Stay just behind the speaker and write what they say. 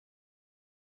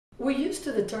We're used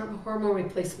to the term hormone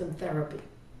replacement therapy.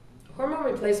 Hormone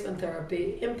replacement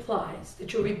therapy implies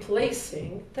that you're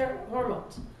replacing their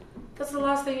hormones. That's the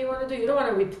last thing you want to do. You don't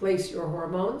want to replace your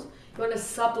hormones. You want to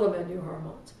supplement your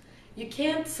hormones. You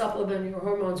can't supplement your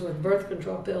hormones with birth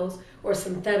control pills or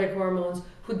synthetic hormones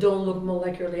who don't look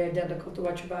molecularly identical to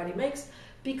what your body makes,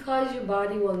 because your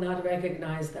body will not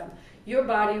recognize them. Your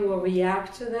body will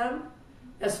react to them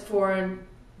as foreign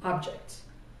objects.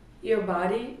 Your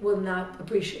body will not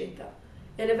appreciate them.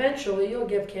 And eventually you'll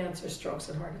get cancer, strokes,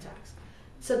 and heart attacks.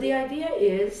 So the idea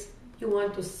is you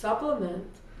want to supplement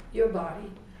your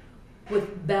body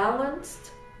with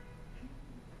balanced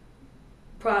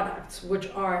products, which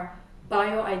are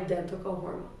bioidentical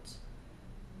hormones.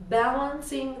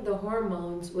 Balancing the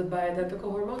hormones with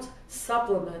bioidentical hormones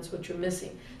supplements what you're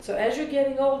missing. So as you're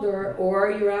getting older or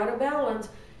you're out of balance,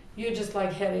 you're just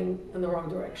like heading in the wrong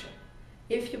direction.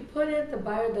 If you put in the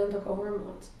bioidentical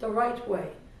hormones the right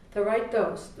way, the right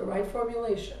dose, the right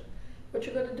formulation, what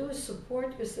you're going to do is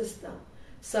support your system.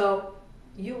 So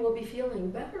you will be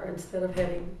feeling better instead of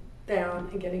heading down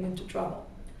and getting into trouble.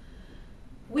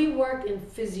 We work in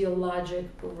physiologic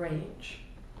range.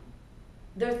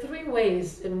 There are three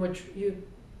ways in which you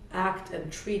act and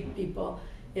treat people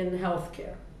in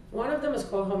healthcare. One of them is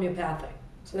called homeopathic.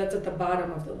 So that's at the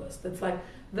bottom of the list. It's like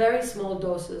very small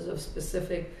doses of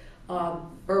specific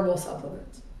herbal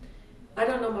supplements. I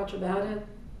don't know much about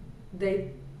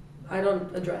it. I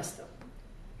don't address them.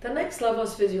 The next level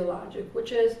is physiologic,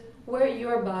 which is where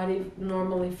your body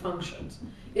normally functions.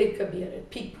 It could be at a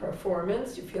peak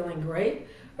performance, you're feeling great,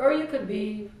 or you could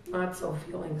be not so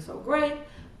feeling so great,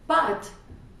 but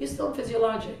you're still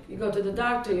physiologic. You go to the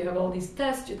doctor, you have all these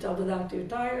tests, you tell the doctor you're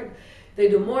tired, they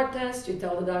do more tests, you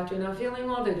tell the doctor you're not feeling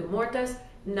well, they do more tests,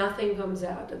 nothing comes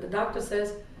out. And the doctor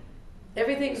says,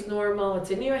 everything's normal,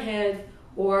 it's in your head,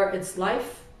 or it's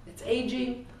life, it's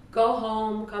aging, go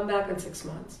home, come back in 6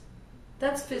 months.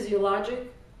 That's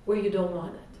physiologic where you don't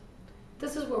want it.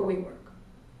 This is where we work.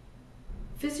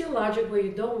 Physiologic where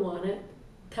you don't want it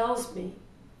tells me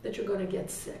that you're going to get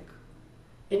sick.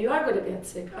 And you are going to get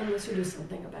sick unless you do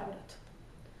something about it.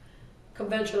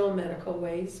 Conventional medical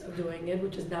ways of doing it,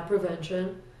 which is not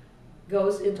prevention,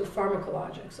 goes into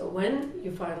pharmacologic. So when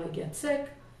you finally get sick,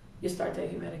 you start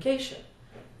taking medication.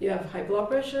 You have high blood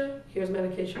pressure, here's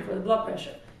medication for the blood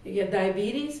pressure. You get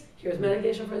diabetes, here's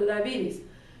medication for the diabetes.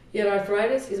 You get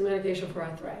arthritis, here's medication for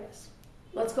arthritis.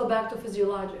 Let's go back to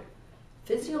physiologic.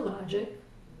 Physiologic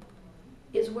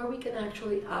is where we can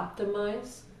actually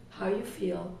optimize how you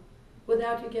feel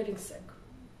without you getting sick.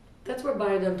 That's where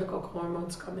bioidentical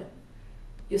hormones come in.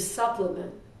 You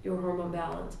supplement your hormone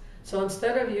balance. So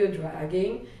instead of you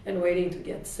dragging and waiting to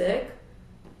get sick,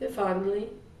 you're suddenly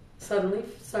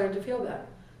starting to feel better.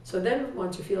 So then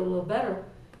once you feel a little better,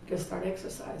 you can start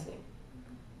exercising.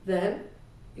 Then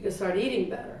you can start eating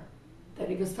better.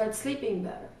 Then you can start sleeping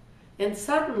better. And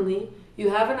suddenly you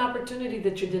have an opportunity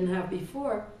that you didn't have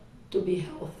before to be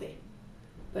healthy.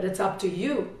 But it's up to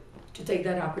you to take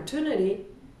that opportunity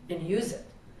and use it.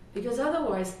 Because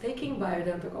otherwise, taking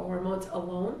bioidentical hormones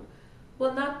alone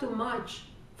will not do much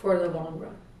for the long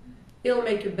run. It'll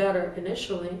make you better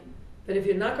initially, but if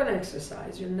you're not going to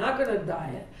exercise, you're not going to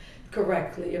diet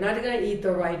correctly, you're not going to eat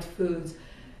the right foods,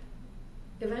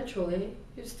 eventually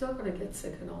you're still going to get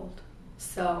sick and old.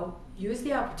 So use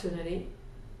the opportunity.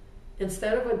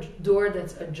 Instead of a door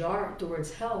that's ajar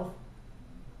towards health,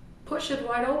 push it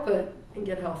wide open and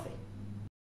get healthy.